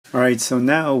Alright, so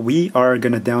now we are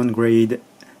going to downgrade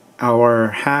our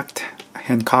hacked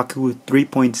Henkaku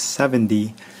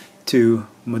 3.70 to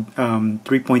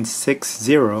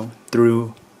 3.60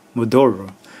 through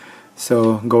Modoru.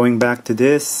 So going back to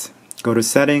this, go to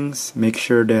settings, make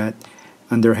sure that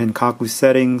under Henkaku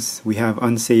settings we have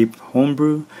unsafe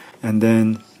homebrew, and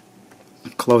then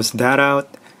close that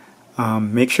out.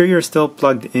 Make sure you're still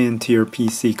plugged into your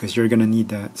PC because you're going to need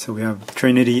that. So we have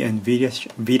Trinity and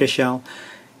Vita shell.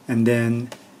 And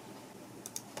then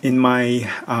in my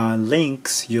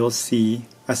links, you'll see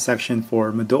a section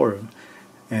for Modoru,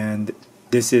 and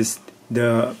this is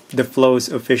the Flow's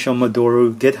official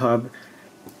Modoru GitHub.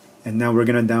 And now we're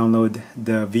gonna download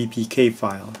the VPK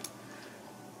file.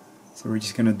 So we're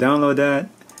just gonna download that.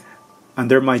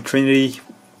 Under my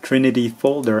Trinity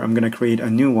folder, I'm gonna create a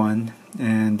new one,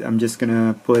 and I'm just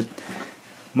gonna put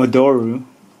Modoru,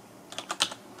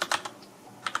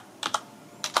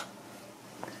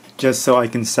 just so I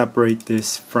can separate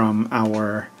this from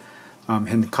our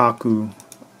Henkaku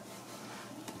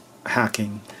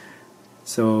hacking.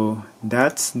 So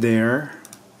that's there.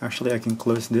 Actually, I can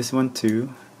close this one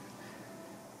too.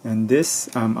 And this,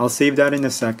 I'll save that in a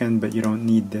second, but you don't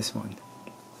need this one.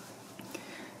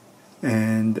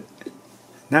 And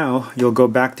now you'll go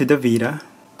back to the Vita,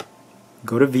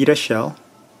 go to Vita shell,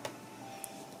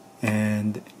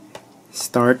 and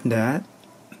start that.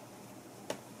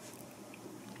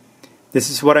 This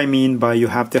is what I mean by you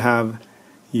have to have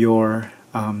your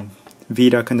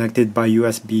Vita connected by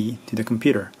USB to the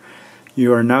computer.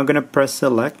 You are now going to press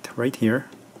select right here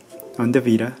on the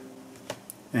Vita,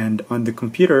 and on the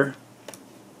computer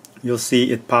you'll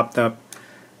see it popped up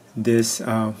this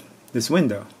this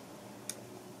window.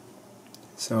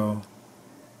 So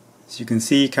as you can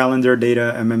see, calendar,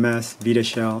 data, MMS, Vita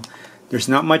shell. There's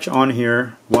not much on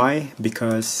here. Why?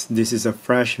 Because this is a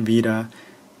fresh Vita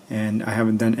and I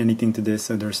haven't done anything to this,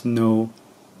 so there's no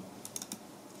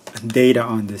data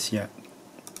on this yet.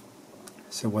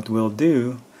 So what we'll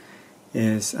do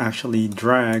is actually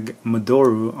drag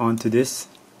Modoru onto this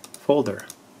folder.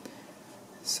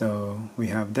 So we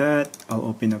have that. I'll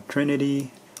open up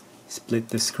Trinity, split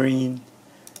the screen,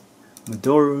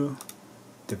 Modoru,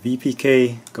 the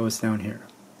VPK goes down here.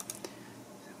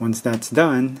 Once that's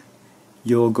done,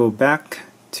 you'll go back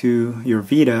to your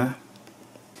Vita.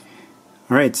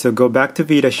 Alright, so go back to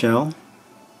Vita shell,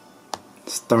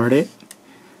 start it,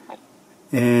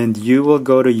 and you will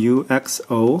go to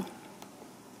UXO,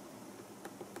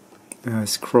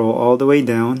 scroll all the way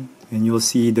down, and you'll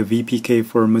see the VPK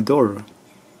for Modoru.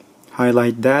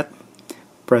 Highlight that,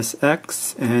 press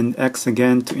X, and X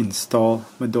again to install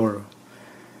Modoru.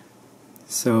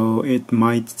 So it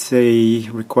might say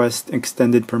request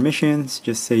extended permissions,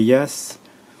 just say yes,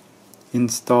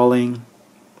 installing,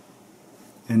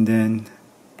 and then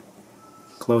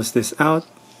close this out,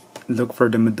 look for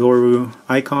the Modoru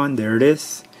icon, there it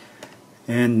is,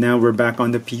 and now we're back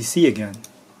on the PC again.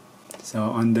 So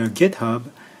on the GitHub,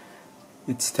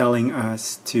 it's telling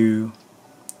us to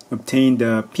obtain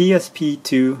the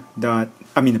PSP2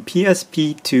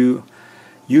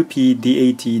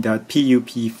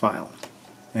 updat.pup file,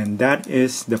 and that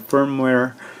is the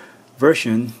firmware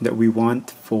version that we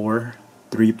want for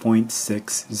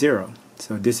 3.60.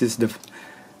 So this is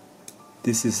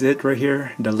it right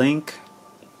here, the link,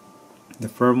 the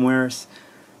firmwares.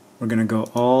 We're gonna go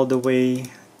all the way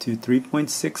to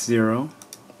 3.60.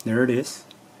 There it is,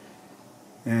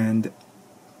 and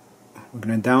we're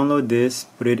gonna download this,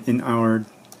 put it in our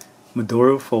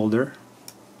Modoru folder,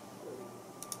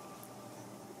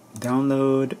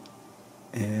 download,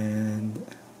 and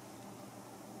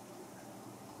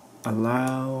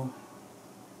allow.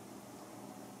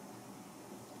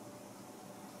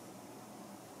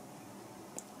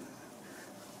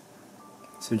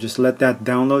 So just let that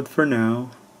download for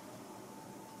now.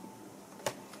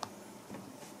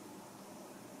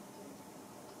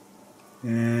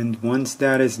 And once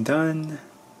that is done,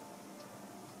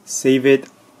 save it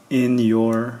in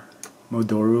your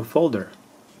Modoru folder.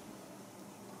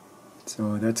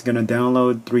 So that's gonna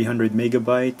download 300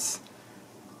 megabytes.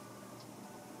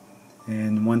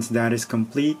 And once that is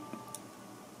complete,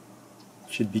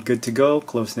 it should be good to go.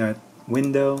 Close that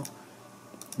window.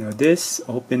 Now this,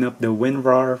 open up the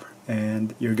WinRAR,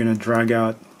 and you're gonna drag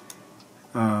out,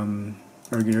 or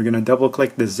you're gonna double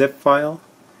click the zip file.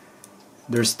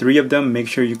 There's 3 of them. Make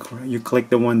sure you click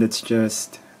the one that's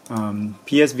just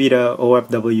PS Vita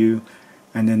OFW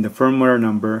and then the firmware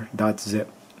number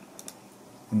 .zip.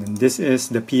 And then this is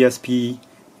the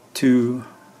PSP2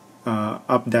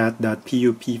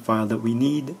 updat.pup file that we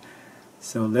need.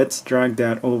 So let's drag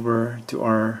that over to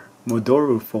our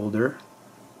Modoru folder.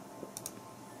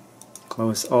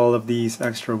 Close all of these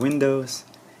extra windows,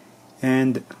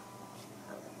 and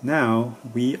now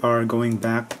we are going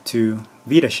back to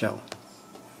Vita Shell.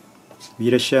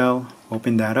 Vita Shell,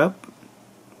 open that up.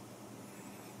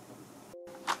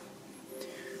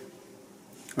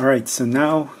 Alright, so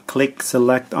now click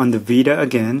select on the Vita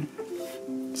again.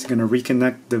 It's going to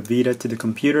reconnect the Vita to the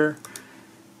computer,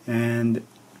 and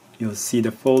you'll see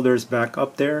the folders back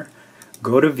up there.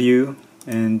 Go to view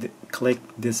and click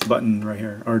this button right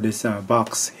here, or this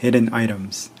box, hidden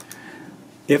items.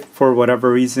 If for whatever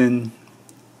reason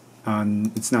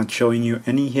it's not showing you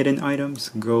any hidden items,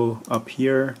 go up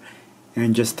here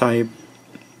and just type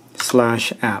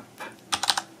 /app.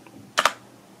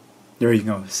 There you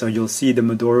go. So you'll see the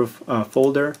Modoru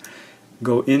folder.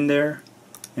 Go in there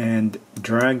and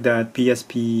drag that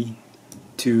PSP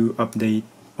to update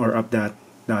or up that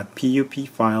 .pup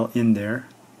file in there.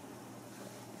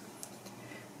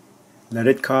 Let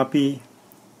it copy,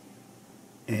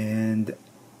 and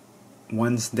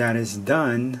once that is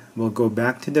done, we'll go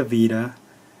back to the Vita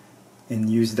and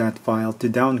use that file to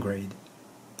downgrade.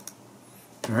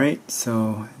 Alright,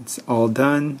 so it's all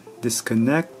done.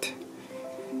 Disconnect.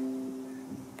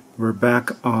 We're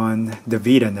back on the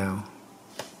Vita now.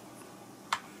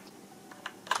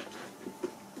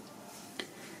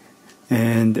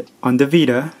 And on the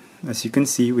Vita, as you can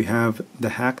see, we have the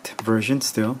hacked version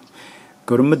still.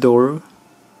 Go to Modoru,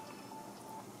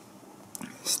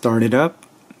 start it up,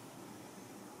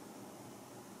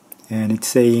 and it's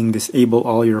saying disable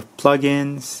all your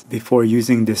plugins before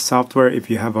using this software. If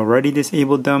you have already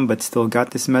disabled them but still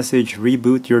got this message,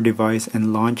 reboot your device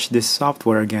and launch this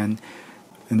software again,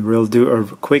 and we'll do a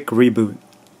quick reboot.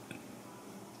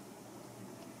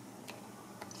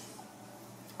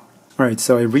 Alright,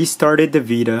 so I restarted the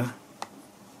Vita,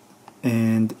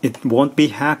 and it won't be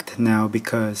hacked now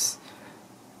because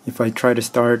if I try to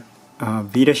start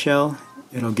Vita Shell,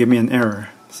 it'll give me an error.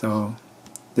 So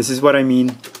this is what I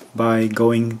mean by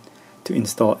going to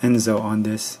install Enso on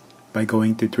this by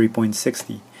going to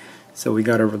 3.60. So we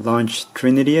gotta launch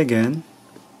Trinity again,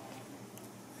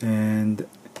 and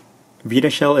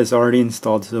Vita Shell is already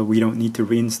installed, so we don't need to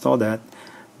reinstall that,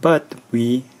 but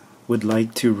we would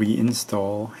like to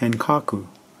reinstall Henkaku.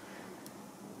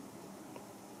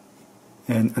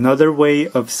 And another way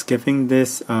of skipping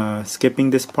this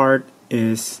part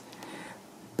is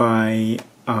by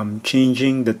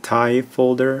changing the TIE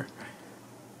folder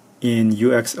in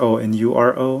UXO and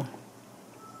URO,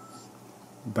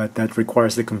 but that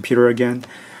requires the computer again.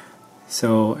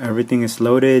 So everything is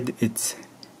loaded, it's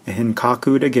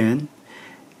Henkaku'd again,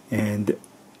 and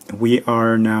we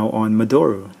are now on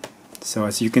Modoru. So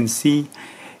as you can see,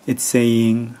 it's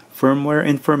saying firmware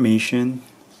information,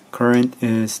 current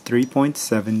is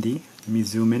 3.70. Let me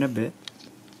zoom in a bit.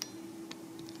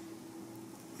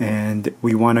 And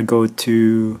we want to go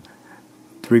to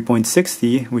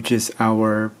 3.60, which is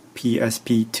our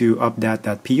PSP2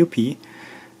 updat.pup,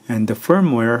 and the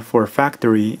firmware for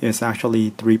factory is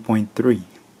actually 3.3.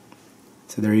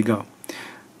 So there you go.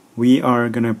 We are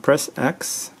going to press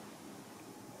X,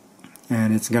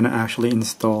 and it's going to actually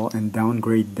install and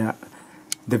downgrade the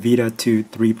Vita to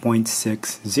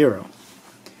 3.60.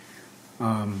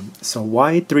 So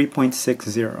why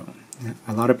 3.60?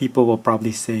 A lot of people will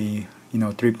probably say,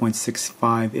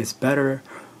 3.65 is better,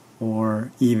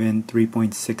 or even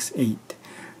 3.68.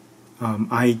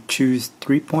 I choose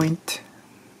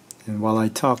and while I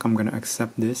talk, I'm going to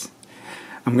accept this.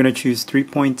 I'm going to choose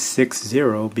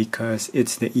 3.60 because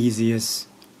it's the easiest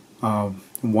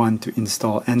one to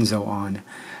install Enso on.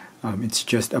 It's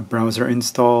just a browser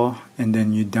install, and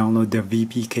then you download the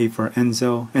VPK for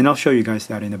Enso, and I'll show you guys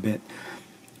that in a bit.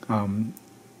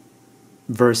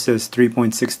 Versus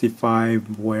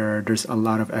 3.65, where there's a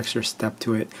lot of extra step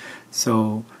to it.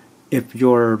 So if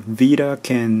your Vita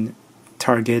can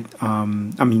can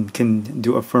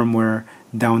do a firmware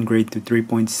downgrade to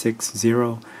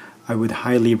 3.60, I would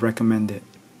highly recommend it.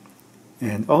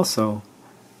 And also,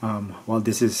 while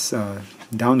this is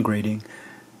downgrading,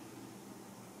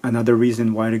 another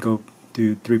reason why to go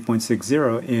to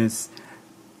 3.60 is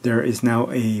there is now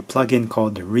a plugin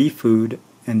called ReFood,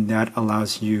 and that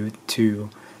allows you to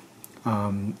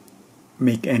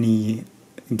make any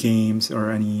games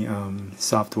or any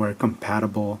software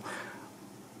compatible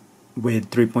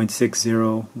with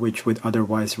 3.60, which would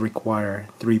otherwise require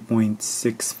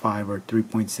 3.65 or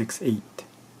 3.68.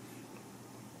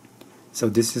 So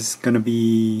this is going to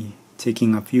be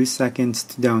taking a few seconds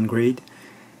to downgrade,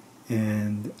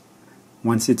 and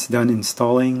once it's done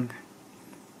installing,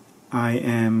 I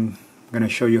am going to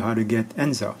show you how to get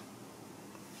Enso.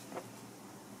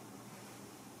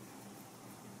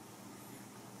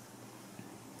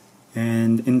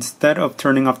 And instead of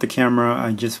turning off the camera,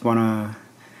 I just wanted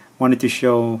to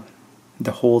show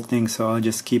the whole thing, so I'll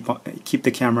just keep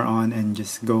the camera on and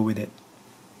just go with it.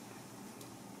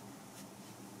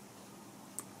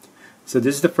 So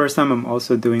this is the first time I'm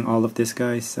also doing all of this,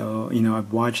 guys. So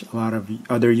I've watched a lot of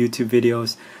other YouTube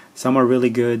videos. Some are really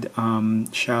good.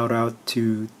 Shout out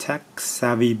to Tech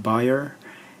Savvy Buyer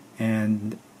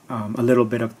and a little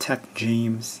bit of Tech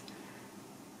James.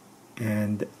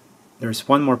 And there's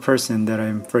one more person that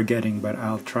I'm forgetting, but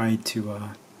I'll try to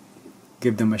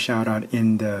give them a shout out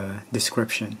in the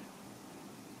description.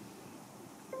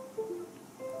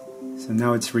 So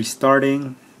now it's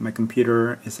restarting. My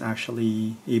computer is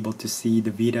actually able to see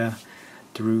the Vita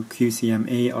through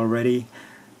QCMA already.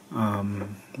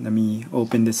 Let me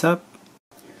open this up.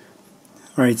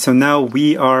 Alright, so now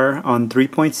we are on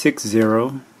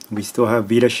 3.60. We still have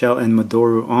Vita Shell and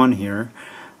Modoru on here.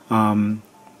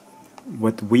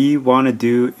 What we want to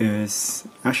do is,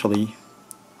 actually,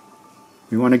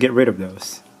 we want to get rid of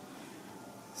those.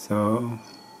 So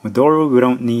Modoru we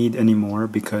don't need anymore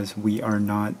because we are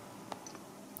not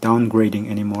downgrading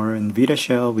anymore, and Vita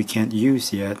Shell we can't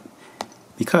use yet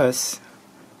because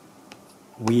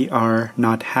we are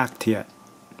not hacked yet.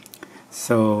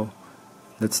 So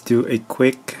let's do a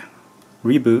quick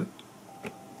reboot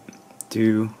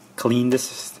to clean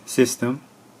this system.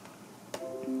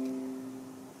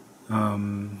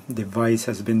 Device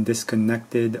has been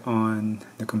disconnected on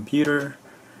the computer,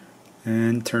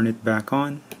 and turn it back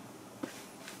on.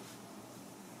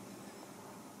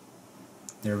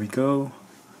 There we go.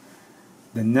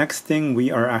 The next thing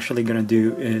we are actually going to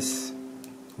do is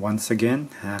once again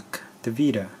hack the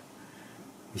Vita.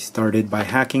 We started by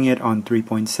hacking it on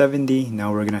 3.70,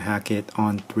 now we're going to hack it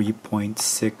on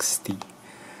 3.60.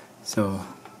 So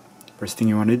first thing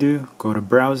you want to do, go to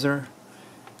browser,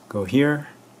 go here.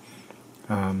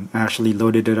 I actually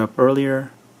loaded it up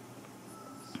earlier,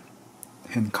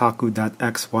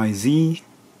 henkaku.xyz,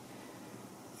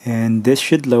 and this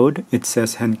should load. It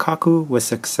says Henkaku was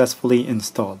successfully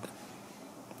installed.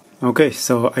 Okay,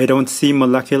 so I don't see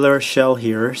molecular shell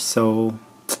here, so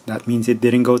that means it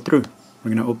didn't go through.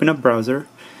 We're going to open up browser,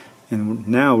 and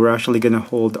now we're actually going to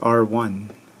hold R1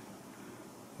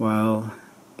 while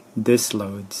this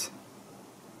loads.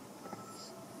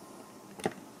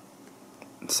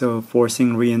 So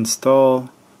forcing reinstall,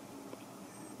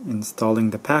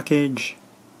 installing the package,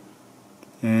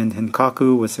 and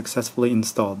Henkaku was successfully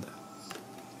installed.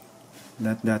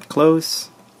 Let that close.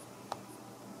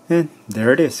 And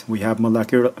there it is. We have I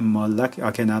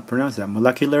cannot pronounce that,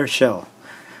 molecular shell.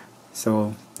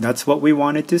 So that's what we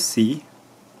wanted to see.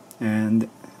 And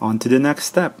on to the next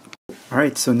step.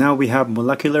 Alright, so now we have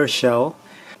molecular shell.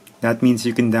 That means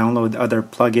you can download other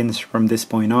plugins from this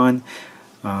point on.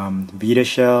 Vita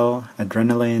Shell,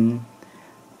 Adrenaline,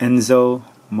 Enso,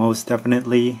 most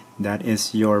definitely. That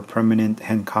is your permanent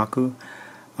Henkaku.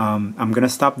 I'm gonna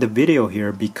stop the video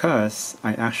here because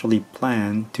I actually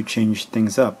plan to change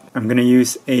things up. I'm gonna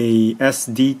use a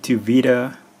SD to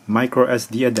Vita micro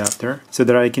SD adapter so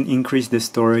that I can increase the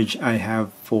storage I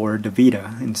have for the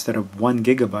Vita. Instead of 1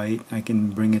 GB, I can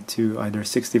bring it to either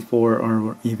 64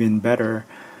 or even better,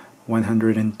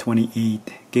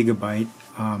 128 GB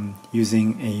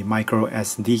using a micro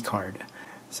SD card.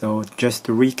 So just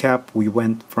to recap, we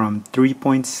went from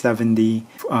 3.70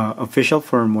 official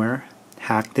firmware,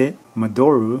 hacked it,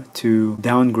 Modoru, to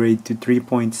downgrade to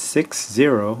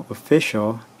 3.60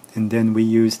 official, and then we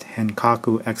used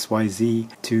Henkaku XYZ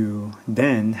to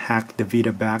then hack the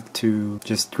Vita back to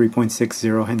just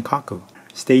 3.60 Henkaku.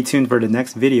 Stay tuned for the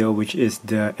next video, which is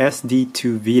the SD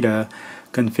to Vita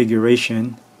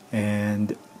configuration,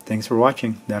 and thanks for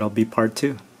watching. That'll be part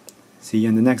 2. See you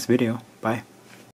in the next video. Bye.